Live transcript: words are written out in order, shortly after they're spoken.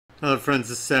Hello friends,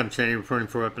 this is Sam Cheney reporting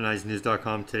for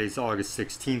WeaponizedNews.com. Today's August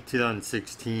 16th,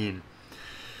 2016.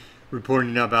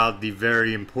 Reporting about the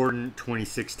very important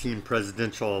 2016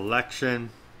 presidential election.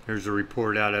 Here's a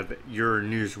report out of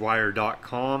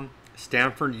YourNewsWire.com.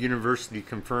 Stanford University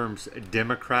confirms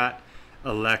Democrat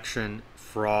election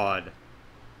fraud.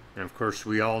 And of course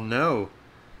we all know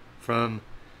from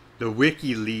the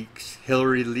WikiLeaks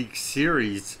Hillary Leaks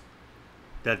series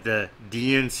that the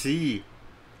DNC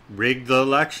rigged the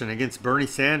election against Bernie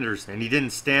Sanders, and he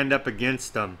didn't stand up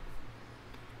against them.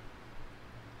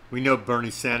 We know Bernie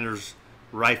Sanders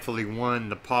rightfully won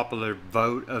the popular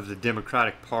vote of the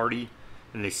Democratic Party,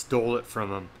 and they stole it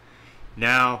from him.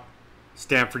 Now,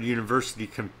 Stanford University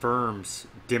confirms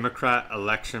Democrat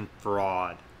election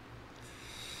fraud.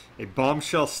 A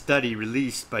bombshell study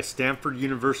released by Stanford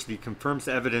University confirms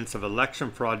evidence of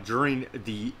election fraud during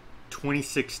the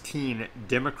 2016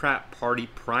 Democrat Party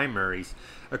primaries,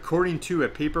 according to a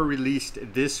paper released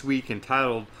this week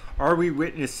entitled, "Are We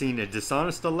Witnessing a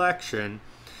Dishonest Election?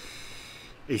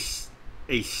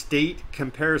 A state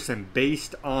comparison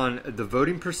based on the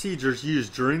voting procedures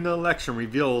used during the election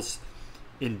reveals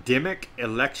endemic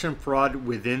election fraud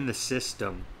within the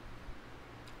system."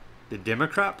 The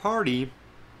Democrat Party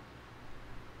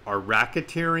are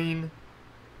racketeering,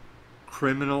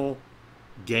 criminal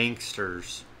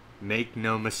gangsters. Make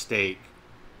no mistake.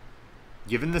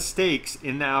 Given the stakes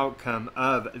in the outcome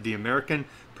of the American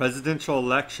presidential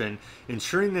election,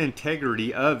 ensuring the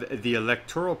integrity of the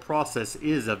electoral process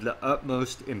is of the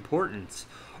utmost importance.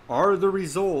 Are the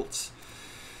results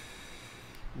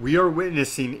we are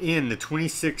witnessing in the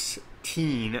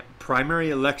 2016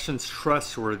 primary elections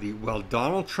trustworthy? While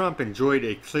Donald Trump enjoyed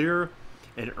a clear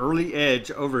and early edge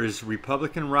over his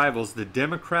Republican rivals, the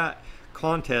Democrat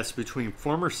contest between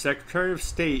former Secretary of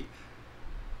State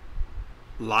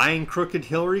lying crooked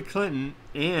Hillary Clinton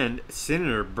and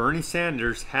Senator Bernie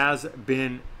Sanders has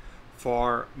been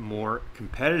far more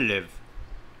competitive.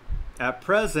 At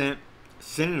present,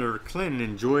 Senator Clinton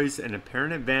enjoys an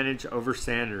apparent advantage over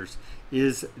Sanders.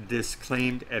 Is this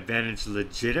claimed advantage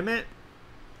legitimate?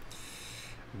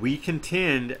 We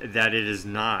contend that it is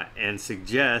not and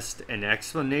suggest an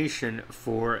explanation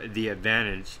for the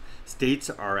advantage. States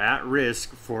are at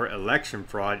risk for election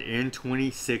fraud in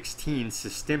 2016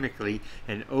 systemically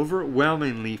and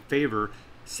overwhelmingly favor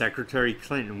Secretary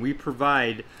Clinton. We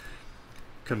provide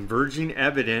converging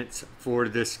evidence for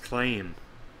this claim.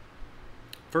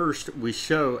 First, we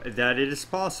show that it is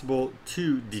possible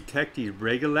to detect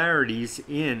irregularities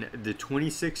in the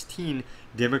 2016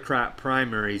 Democrat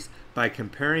primaries by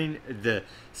comparing the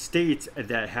states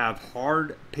that have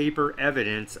hard paper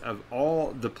evidence of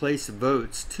all the placed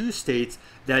votes to states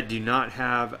that do not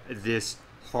have this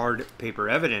hard paper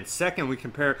evidence. Second, we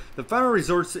compare the final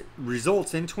results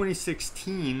in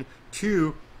 2016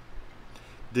 to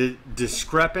the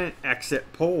discrepant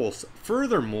exit polls.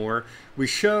 Furthermore, we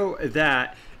show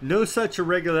that no such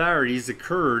irregularities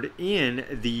occurred in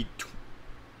the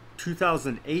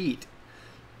 2008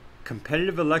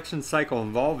 competitive election cycle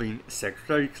involving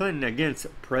Secretary Clinton against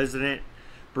President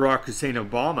Barack Hussein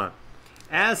Obama.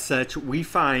 As such, we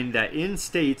find that in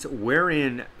states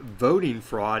wherein voting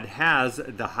fraud has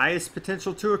the highest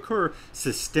potential to occur,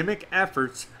 systemic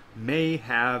efforts may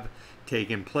have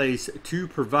taken place to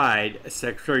provide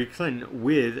Secretary Clinton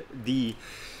with the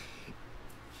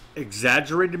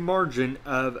exaggerated margin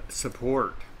of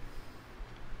support.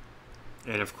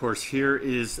 And of course, here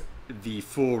is the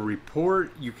full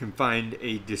report. You can find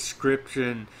a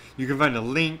description, you can find a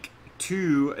link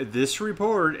to this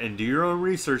report and do your own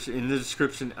research in the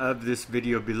description of this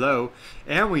video below.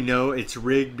 And we know it's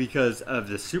rigged because of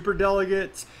the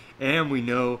superdelegates, and we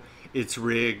know it's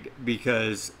rigged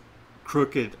because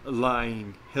crooked,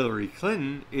 lying Hillary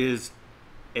Clinton is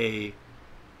a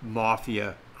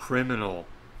mafia criminal.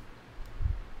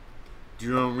 Do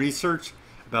your own research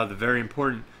about the very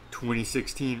important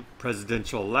 2016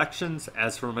 presidential elections.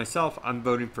 As for myself, I'm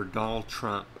voting for Donald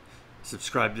Trump.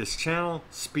 Subscribe to this channel,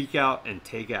 speak out, and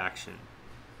take action.